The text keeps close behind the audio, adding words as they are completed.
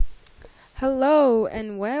Hello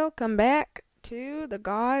and welcome back to the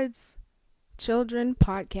God's Children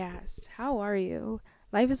podcast. How are you?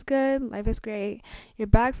 Life is good. Life is great. You're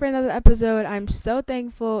back for another episode. I'm so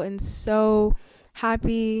thankful and so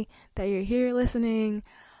happy that you're here listening.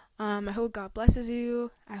 I hope God blesses you.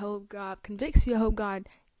 I hope God convicts you. I hope God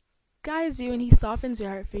guides you and He softens your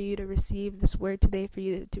heart for you to receive this word today, for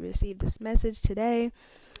you to receive this message today.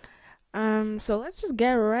 So let's just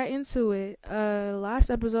get right into it. Last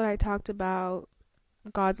episode I talked about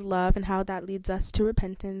God's love and how that leads us to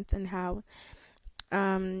repentance and how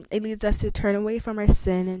it leads us to turn away from our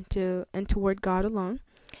sin and toward God alone.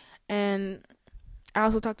 And I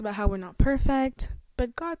also talked about how we're not perfect,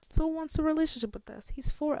 but God still wants a relationship with us.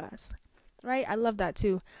 He's for us, right? I love that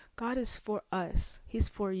too. God is for us. He's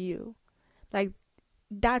for you.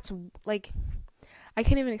 That's I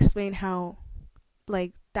can't even explain how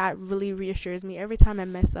that really reassures me every time I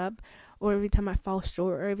mess up, or every time I fall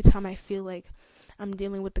short, or every time I feel like I'm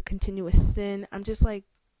dealing with the continuous sin. I'm just like,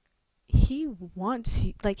 He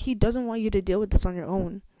doesn't want you to deal with this on your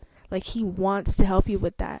own. He wants to help you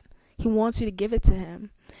with that. He wants you to give it to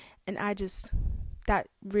Him. And that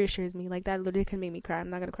reassures me. That literally can make me cry. I'm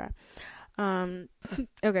not gonna cry.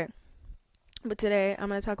 Okay. But today I'm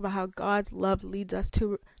gonna talk about how God's love leads us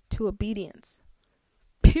to obedience.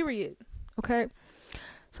 Period. Okay.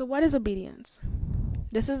 So what is obedience?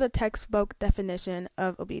 This is the textbook definition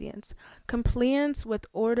of obedience. Compliance with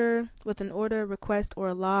an order, request,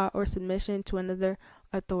 or law, or submission to another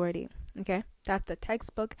authority. Okay? That's the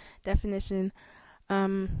textbook definition.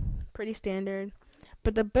 Pretty standard.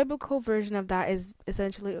 But the biblical version of that is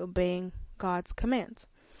essentially obeying God's commands.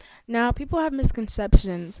 Now, people have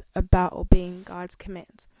misconceptions about obeying God's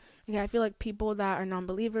commands. Okay, I feel like people that are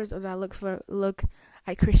non-believers or that look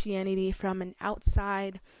at Christianity from an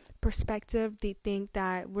outside perspective, they think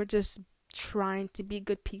that we're just trying to be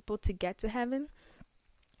good people to get to heaven.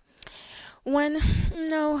 When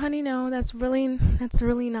no, honey, no, that's really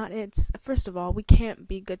not it. First of all, we can't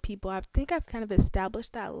be good people. I think I've kind of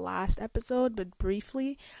established that last episode, but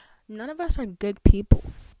briefly, none of us are good people.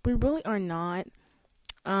 We really are not.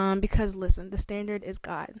 Because listen, the standard is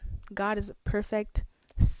God. God is perfect,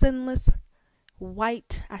 sinless,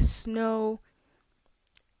 white as snow,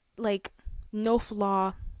 no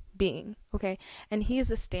flaw being, okay? And He is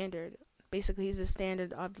the standard. Basically, He's the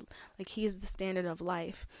standard of He is the standard of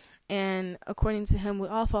life. And according to Him, we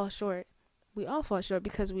all fall short. We all fall short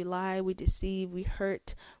because we lie, we deceive, we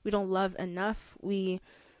hurt, we don't love enough, we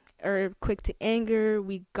are quick to anger,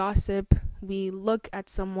 we gossip, we look at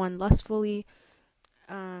someone lustfully.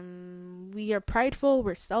 We are prideful,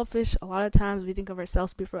 we're selfish. A lot of times we think of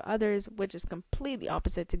ourselves before others, which is completely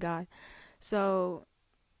opposite to God. So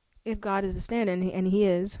if God is the standard, and He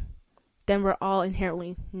is, then we're all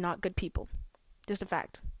inherently not good people. Just a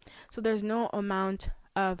fact. So there's no amount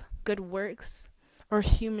of good works or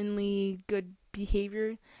humanly good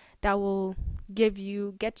behavior that will get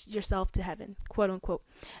yourself to heaven, quote unquote.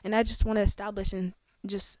 And I just want to establish and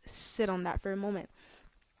just sit on that for a moment.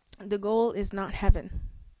 The goal is not heaven.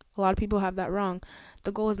 A lot of people have that wrong.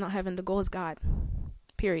 The goal is not heaven. The goal is God.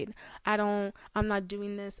 Period. I'm not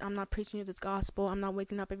doing this. I'm not preaching you this gospel. I'm not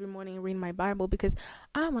waking up every morning and reading my Bible because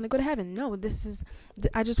I want to go to heaven. No,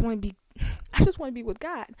 I just want to be, with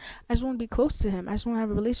God. I just want to be close to Him. I just want to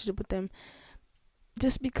have a relationship with Him.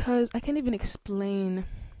 Just because I can't even explain,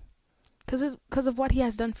 because of what He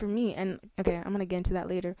has done for me. And okay, I'm going to get into that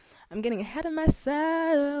later. I'm getting ahead of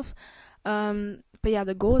myself. But yeah,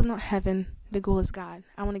 the goal is not heaven. The goal is God.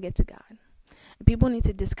 I want to get to God. People need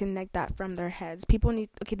to disconnect that from their heads. They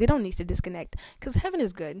don't need to disconnect, because heaven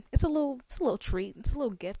is good. It's a little treat. It's a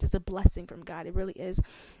little gift. It's a blessing from God. It really is.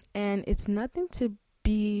 And it's nothing to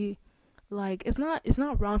be it's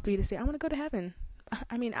not wrong for you to say, I want to go to heaven.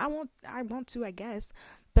 I mean, I want to, I guess,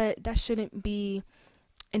 but that shouldn't be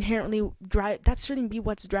that shouldn't be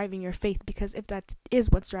what's driving your faith, because if that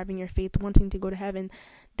is what's driving your faith, wanting to go to heaven,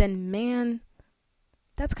 then man,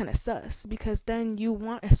 that's kind of sus, because then you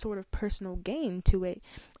want a sort of personal gain to it.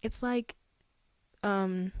 It's like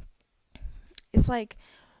going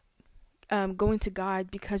to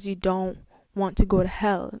God because you don't want to go to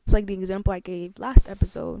hell. It's like the example I gave last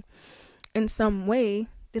episode. In some way,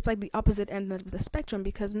 it's like the opposite end of the spectrum,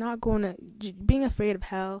 because being afraid of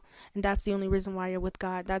hell, and that's the only reason why you're with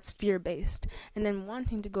God, that's fear-based. And then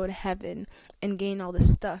wanting to go to heaven and gain all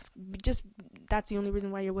this stuff, that's the only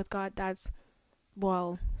reason why you're with God, that's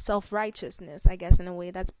self-righteousness, I guess, in a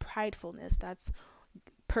way. That's pridefulness. That's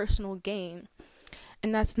personal gain.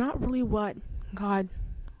 And that's not really what God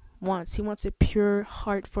wants. He wants a pure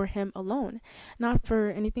heart for Him alone, not for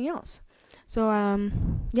anything else. So,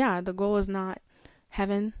 the goal is not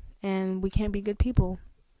heaven. and we can't be good people.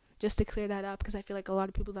 Just to clear that up, because I feel like a lot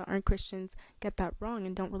of people that aren't Christians get that wrong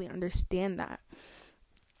and don't really understand that.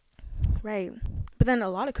 Right. But then a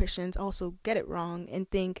lot of Christians also get it wrong and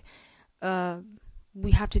think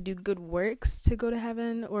we have to do good works to go to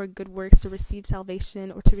heaven, or good works to receive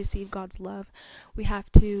salvation or to receive God's love. We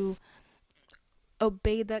have to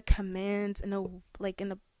obey the commands in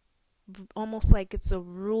a almost like it's a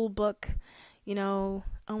rule book, oh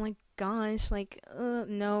my gosh,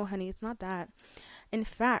 no honey, it's not that. In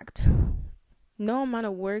fact, no amount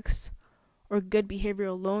of works or good behavior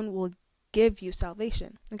alone will give you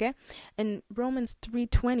salvation. Okay? In Romans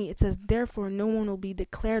 3:20, it says, therefore no one will be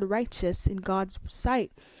declared righteous in God's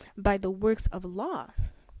sight by the works of law.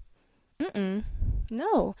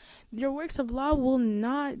 No, your works of law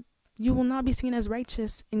you will not be seen as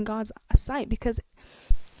righteous in God's sight, because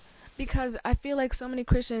I feel like so many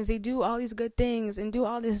Christians, they do all these good things and do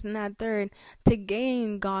all this and that third to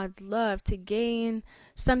gain God's love, to gain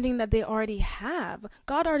something that they already have.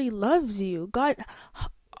 God already loves you. God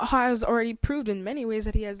has already proved in many ways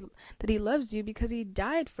that he loves you, because he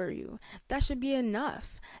died for you. That should be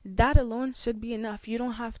enough. That alone should be enough. You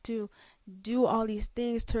don't have to do all these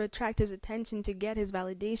things to attract his attention, to get his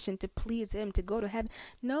validation, to please him, to go to heaven.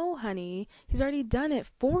 No, honey, he's already done it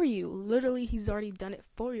for you. Literally, he's already done it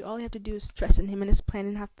for you. All you have to do is trust in him and his plan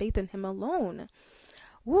and have faith in him alone.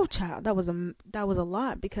 Woo, child, that was a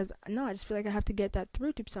lot, because I just feel like I have to get that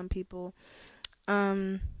through to some people.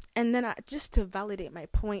 And then just to validate my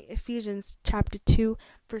point, Ephesians chapter 2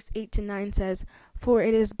 verse 8-9 says, for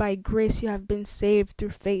it is by grace you have been saved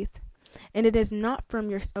through faith, and it is not from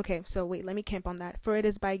your... Okay, so wait, let me camp on that. For it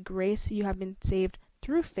is by grace you have been saved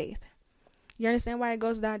through faith. You understand why it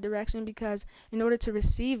goes that direction? Because in order to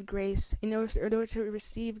receive grace, in order to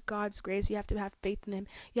receive God's grace, you have to have faith in him.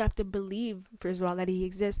 You have to believe, first of all, that he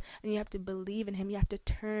exists, and you have to believe in him. You have to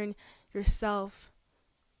turn yourself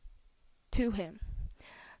to him.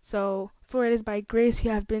 So, for it is by grace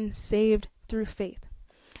you have been saved through faith.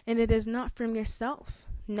 And it is not from yourself.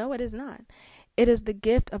 No, it is not. It is the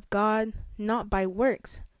gift of God, not by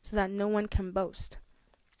works, so that no one can boast.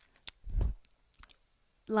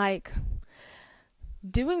 Like,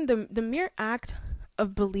 doing the mere act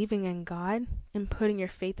of believing in God and putting your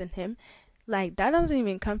faith in him, like, that doesn't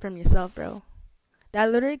even come from yourself, bro.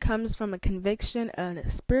 That literally comes from a conviction, a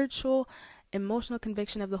spiritual, emotional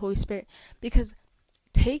conviction of the Holy Spirit. Because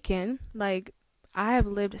I have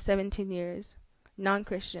lived 17 years,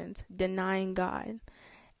 non-Christians, denying God.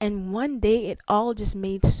 And one day it all just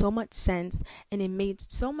made so much sense, and it made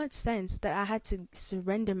so much sense that I had to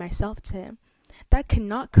surrender myself to him. That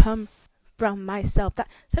cannot come from myself. That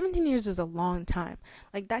 17 years is a long time.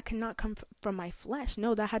 Like, that cannot come from my flesh.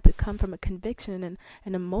 No, that had to come from a conviction and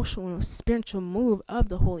an emotional and spiritual move of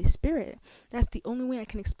the Holy Spirit. That's the only way I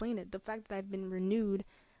can explain it. The fact that I've been renewed,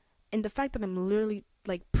 and the fact that I'm literally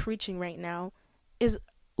preaching right now, is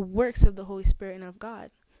works of the Holy Spirit and of God.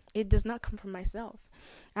 It does not come from myself.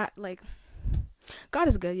 God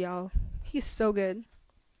is good, y'all. He's so good.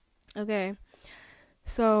 Okay.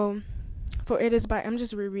 So, I'm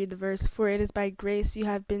just reread the verse. For it is by grace you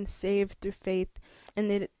have been saved through faith,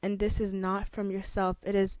 and this is not from yourself.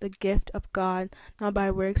 It is the gift of God, not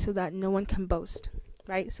by works, so that no one can boast.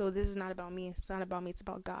 Right? So this is not about me. It's not about me. It's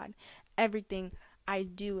about God. Everything I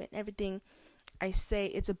do and everything I say,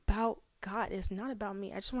 it's about God. It's not about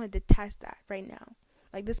me. I just want to detach that right now.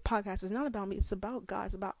 Like, this podcast is not about me. It's about God.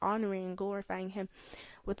 It's about honoring and glorifying him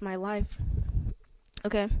with my life.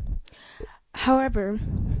 Okay? However,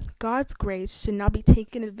 God's grace should not be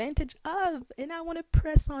taken advantage of. And I want to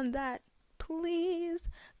press on that. Please.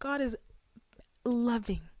 God is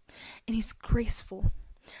loving and he's graceful.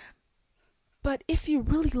 But if you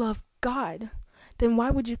really love God, then why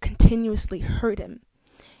would you continuously hurt him?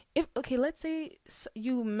 Let's say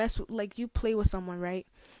you you play with someone, right?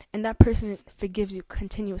 And that person forgives you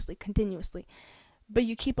continuously, but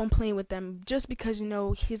you keep on playing with them just because you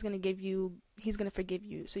know he's going to forgive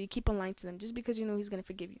you. So you keep on lying to them just because you know he's going to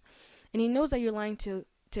forgive you. And he knows that you're lying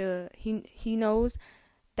he knows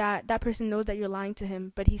that person knows that you're lying to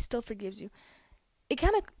him, but he still forgives you. You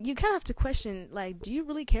kind of have to question, do you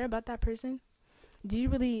really care about that person? Do you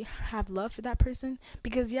really have love for that person?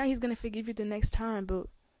 Because yeah, he's going to forgive you the next time, but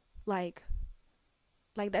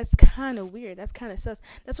that's kind of weird. That's kind of sus.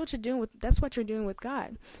 That's what you're doing with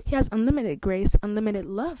God. He has unlimited grace, unlimited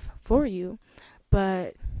love for you.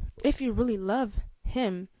 But if you really love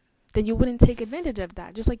him, then you wouldn't take advantage of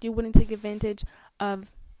that. Just like you wouldn't take advantage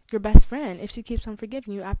of your best friend if she keeps on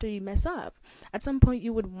forgiving you after you mess up. At some point,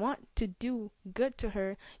 you would want to do good to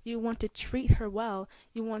her. You want to treat her well.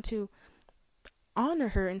 You want to honor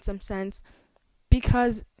her in some sense,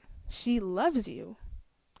 because she loves you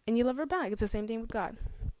and you love her back. It's the same thing with God.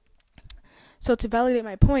 So to validate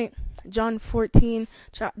my point, John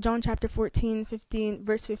chapter 14, 15,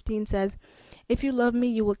 verse 15 says, if you love me,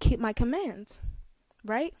 you will keep my commands.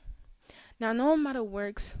 Right? Now, no matter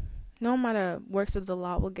works of the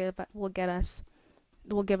law will give us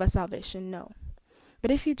salvation. No. But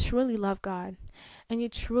if you truly love God and you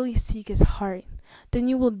truly seek his heart, then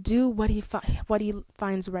you will do what he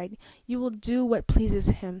finds right. You will do what pleases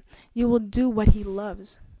him. You will do what he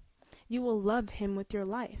loves. You will love him with your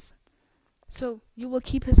life. So you will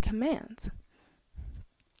keep his commands.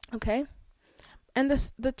 Okay? And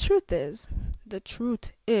the truth is,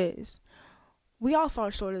 we all fall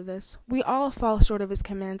short of this. We all fall short of his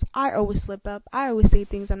commands. I always slip up. I always say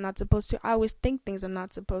things I'm not supposed to. I always think things I'm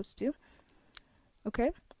not supposed to.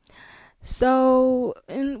 Okay? So,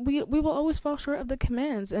 and we will always fall short of the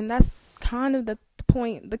commands. And that's kind of the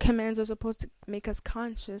point. The commands are supposed to make us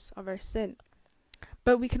conscious of our sin.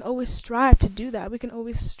 But we can always strive to do that. We can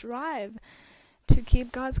always strive to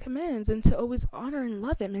keep God's commands and to always honor and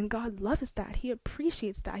love him. And God loves that. He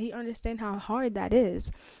appreciates that. He understands how hard that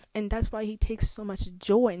is. And that's why he takes so much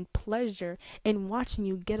joy and pleasure in watching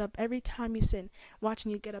you get up every time you sin,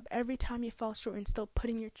 watching you get up every time you fall short and still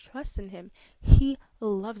putting your trust in him. He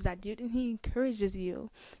loves that, dude, and he encourages you.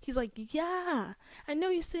 He's like, yeah, I know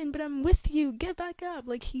you sin, but I'm with you. Get back up.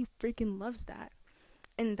 Like, he freaking loves that.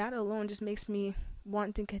 And that alone just makes me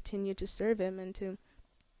want to continue to serve him and to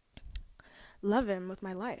love him with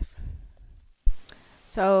my life.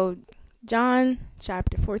 So John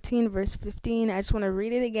chapter 14 verse 15, I just want to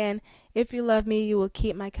read it again. If you love me, you will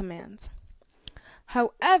keep my commands.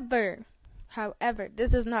 However,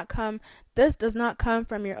 this does not come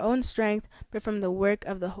from your own strength, but from the work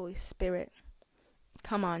of the Holy Spirit.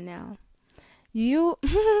 Come on now. You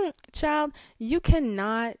child, you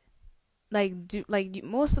cannot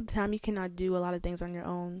most of the time you cannot do a lot of things on your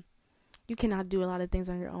own. You cannot do a lot of things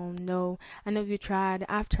on your own. No. I know you tried.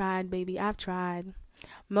 I've tried, baby. I've tried.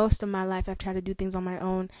 Most of my life I've tried to do things on my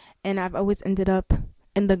own, and I've always ended up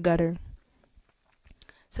in the gutter.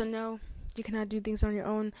 So no, you cannot do things on your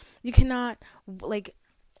own. You cannot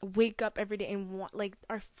wake up every day and want,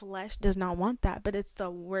 our flesh does not want that, but it's the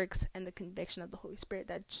works and the conviction of the Holy Spirit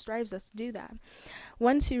that strives us to do that.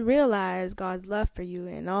 Once you realize God's love for you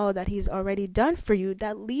and all that he's already done for you,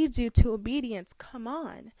 that leads you to obedience. Come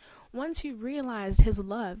on. Once you realize his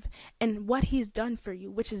love and what he's done for you,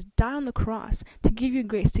 which is die on the cross to give you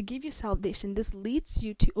grace, to give you salvation, this leads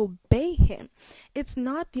you to obey him. It's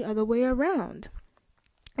not the other way around.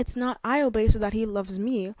 It's not I obey so that he loves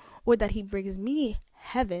me or that he brings me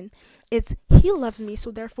heaven. It's he loves me, so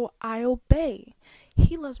therefore I obey.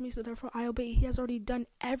 He loves me, so therefore I obey. He has already done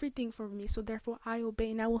everything for me, so therefore I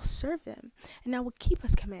obey, and I will serve him, and I will keep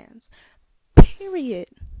his commands. Period.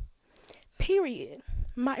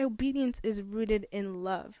 My obedience is rooted in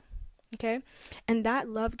love. Okay? And that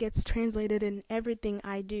love gets translated in everything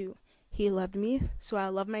I do. He loved me, so I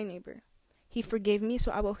love my neighbor. He forgave me,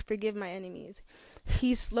 so I will forgive my enemies.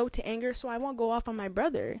 He's slow to anger, so I won't go off on my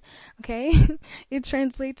brother. Okay? It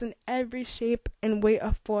translates in every shape and way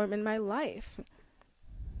of form in my life.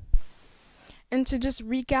 And to just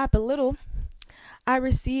recap a little, I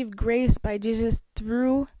received grace by Jesus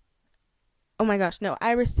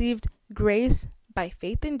I received grace by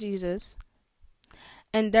faith in Jesus,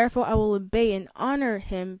 and therefore I will obey and honor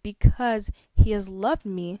him because he has loved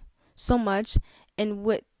me so much. I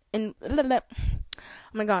will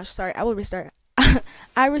restart.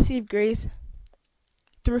 I received grace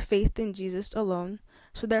through faith in Jesus alone,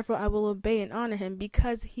 so therefore I will obey and honor him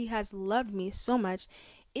because he has loved me so much,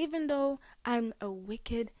 even though I'm a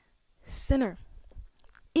wicked sinner.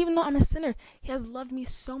 Even though I'm a sinner, he has loved me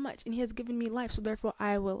so much and he has given me life, so therefore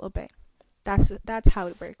I will obey. That's how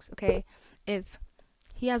it works, okay? It's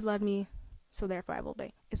he has loved me, so therefore I will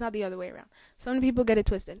obey. It's not the other way around. So many people get it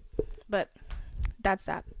twisted, but that's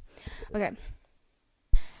that. Okay.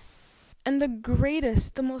 And the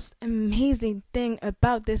most amazing thing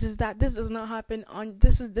about this is that this does not happen on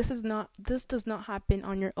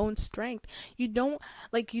your own strength. You don't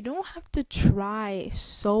have to try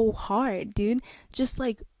so hard, dude. Just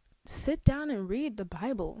sit down and read the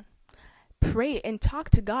Bible. Pray and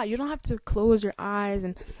talk to God. You don't have to close your eyes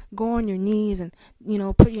and go on your knees and,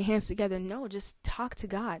 put your hands together. No, just talk to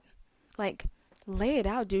God. Lay it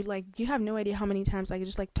out, dude. You have no idea how many times I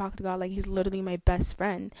just talk to God like he's literally my best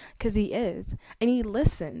friend, because he is. And he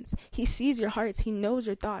listens. He sees your hearts. He knows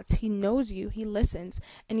your thoughts. He knows you. He listens.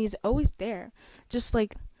 And he's always there. Just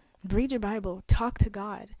read your Bible. Talk to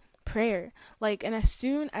God. prayer. Like, and as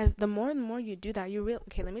soon as the more you do that, you real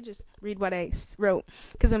okay, let me just read what I wrote,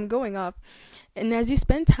 because I'm going off. And as you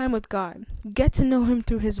spend time with God, get to know him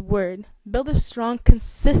through his word, build a strong,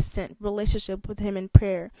 consistent relationship with him in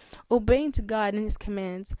prayer, obeying to God and his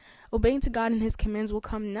commands will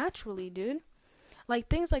come naturally, dude. Like,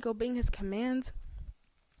 things like obeying his commands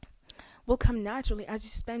will come naturally as you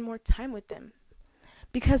spend more time with him.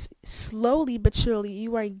 Because slowly but surely,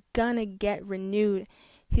 you are gonna get renewed.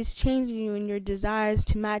 He's changing you in your desires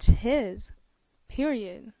to match his.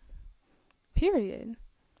 Period.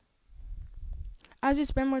 As you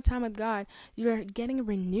spend more time with God, you're getting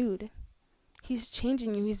renewed. He's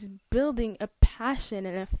changing you. He's building a passion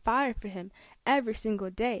and a fire for him every single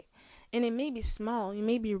day. And it may be small. You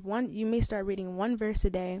may start reading one verse a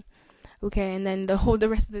day. Okay, and then the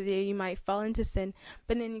rest of the day you might fall into sin,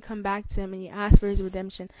 but then you come back to him and you ask for his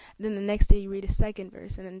redemption. And then the next day you read a second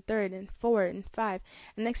verse, and then third and fourth and five.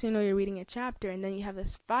 And next thing you know, you're reading a chapter, and then you have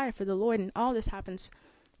this fire for the Lord, and all this happens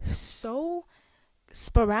so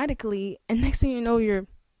sporadically. And next thing you know, you're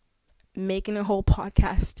making a whole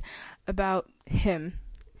podcast about him.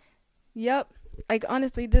 Yep. Like,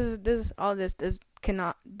 honestly, did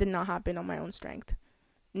not happen on my own strength.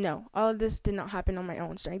 No, all of this did not happen on my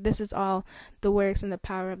own strength. This is all the works and the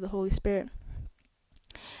power of the Holy Spirit.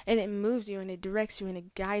 And it moves you and it directs you and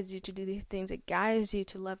it guides you to do these things. It guides you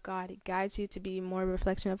to love God. It guides you to be more a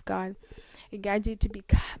reflection of God. It guides you to be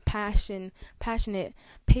passionate,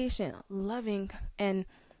 patient, loving, and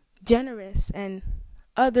generous, and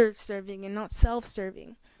other-serving and not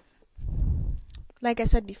self-serving. Like I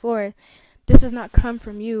said before, this does not come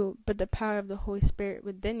from you, but the power of the Holy Spirit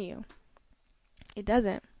within you. It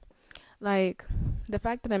doesn't. Like, the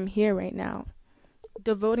fact that I'm here right now,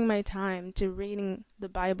 devoting my time to reading the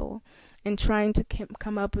Bible and trying to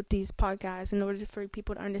come up with these podcasts in order for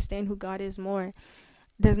people to understand who God is more,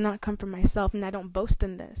 does not come from myself, and I don't boast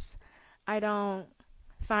in this. I don't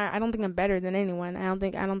think I'm better than anyone. I don't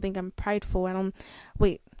think I'm prideful.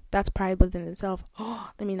 That's pride within itself.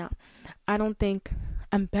 Let me not. I don't think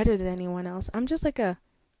I'm better than anyone else. I'm just like a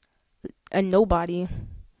nobody,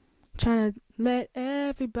 trying to let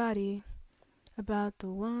everybody about the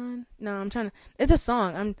one. No, it's a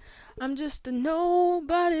song. I'm just a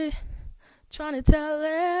nobody, trying to tell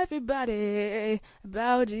everybody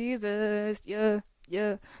about Jesus. Yeah.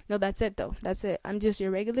 No, that's it though. That's it. I'm just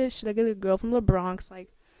your regular girl from the Bronx. Like,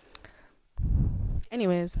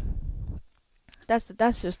 anyways,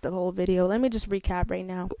 that's just the whole video. Let me just recap right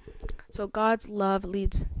now. So God's love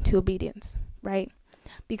leads to obedience, right?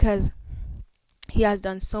 Because he has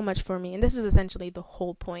done so much for me. And this is essentially the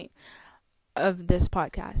whole point of this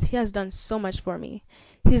podcast. He has done so much for me.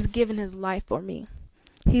 He's given his life for me.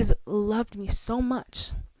 He's loved me so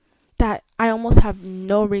much that I almost have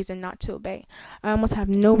no reason not to obey. I almost have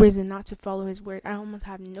no reason not to follow his word. I almost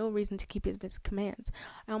have no reason to keep his commands.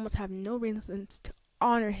 I almost have no reason to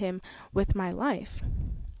honor him with my life.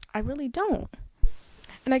 I really don't.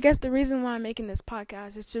 And I guess the reason why I'm making this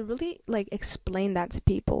podcast is to really, explain that to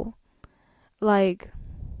people. I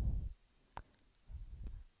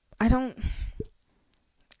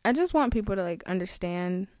just want people to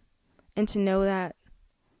understand and to know that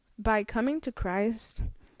by coming to Christ,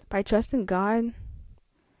 by trusting God,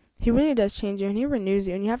 he really does change you and he renews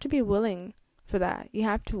you, and you have to be willing for that. You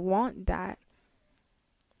have to want that.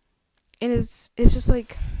 And it's just I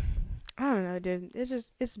don't know, dude.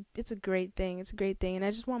 It's a great thing. It's a great thing. And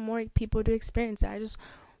I just want more people to experience that. I just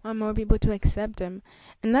want more people to accept him.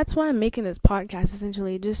 And that's why I'm making this podcast,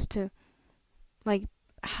 essentially, just to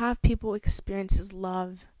have people experience his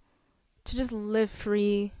love, to just live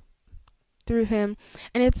free through him.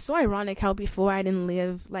 And it's so ironic how before I didn't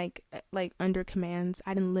live like under commands.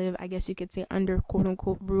 I didn't live, I guess you could say, under quote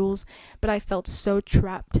unquote rules, but I felt so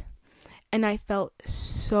trapped and I felt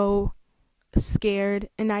so scared,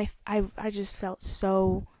 and I just felt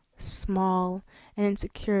so small and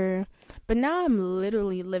insecure. But now I'm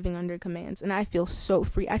literally living under commands and I feel so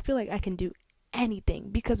free. I feel like I can do anything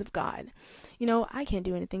because of God. I can't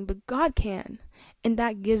do anything, but God can, and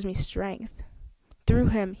that gives me strength. Through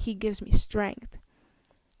him, he gives me strength.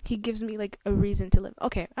 He gives me a reason to live.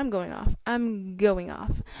 Okay, I'm going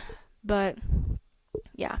off. But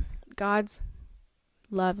yeah, God's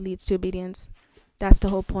love leads to obedience. That's the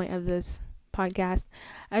whole point of this podcast.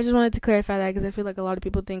 I just wanted to clarify that because I feel like a lot of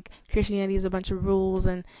people think Christianity is a bunch of rules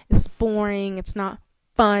and it's boring, it's not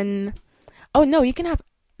fun. Oh no, you can have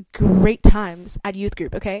great times at youth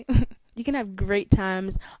group, okay? You can have great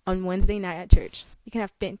times on Wednesday night at church. You can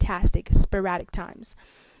have fantastic sporadic times.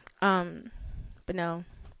 But no,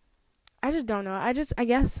 I just don't know. I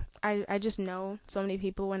guess I just know so many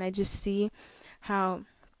people, when I just see how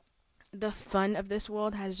the fun of this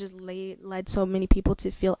world has just led so many people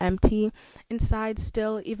to feel empty inside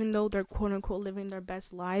still, even though they're quote unquote living their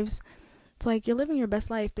best lives. It's like you're living your best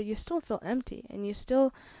life, but you still feel empty and you're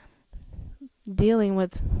still dealing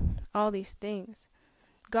with all these things.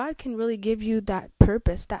 God can really give you that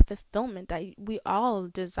purpose, that fulfillment that we all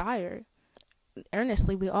desire.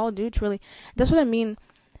 Earnestly, we all do truly. That's what I mean.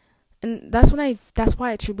 And that's why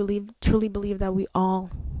I truly believe that we all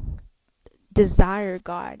desire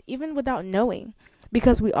God, even without knowing,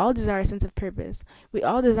 because we all desire a sense of purpose. We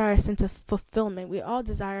all desire a sense of fulfillment. We all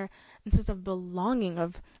desire a sense of belonging,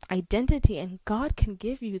 of identity, and God can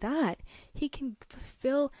give you that. He can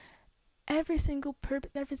fulfill every single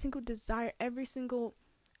purpose, every single desire,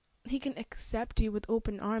 He can accept you with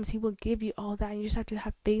open arms. He will give you all that, and you just have to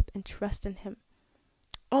have faith and trust in Him.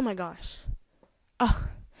 Oh my gosh. Oh,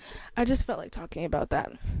 I just felt like talking about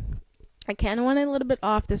that. I kind of wanted a little bit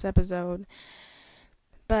off this episode,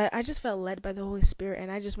 but I just felt led by the Holy Spirit,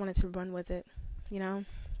 and I just wanted to run with it. You know,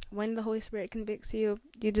 when the Holy Spirit convicts you,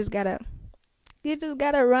 you just gotta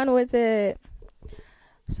run with it.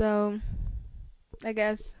 So, I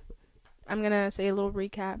guess I'm gonna say a little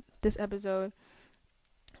recap. This episode,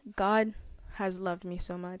 God has loved me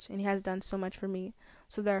so much, and He has done so much for me,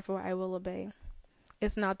 so therefore I will obey.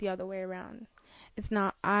 It's not the other way around. It's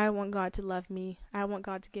not, I want God to love me. I want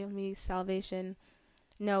God to give me salvation.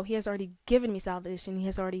 No, He has already given me salvation. He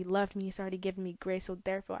has already loved me. He's already given me grace. So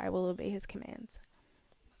therefore, I will obey His commands.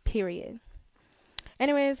 Period.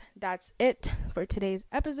 Anyways, that's it for today's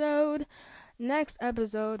episode. Next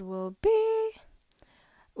episode will be...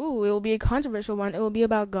 it will be a controversial one. It will be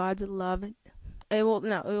about God's love. It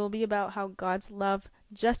will be about how God's love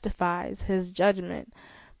justifies His judgment.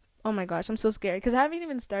 Oh my gosh, I'm so scared because I haven't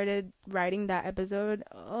even started writing that episode.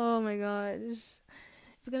 Oh my gosh.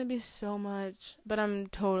 It's gonna be so much, but I'm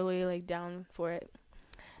totally down for it.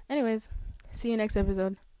 Anyways, see you next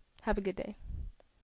episode. Have a good day.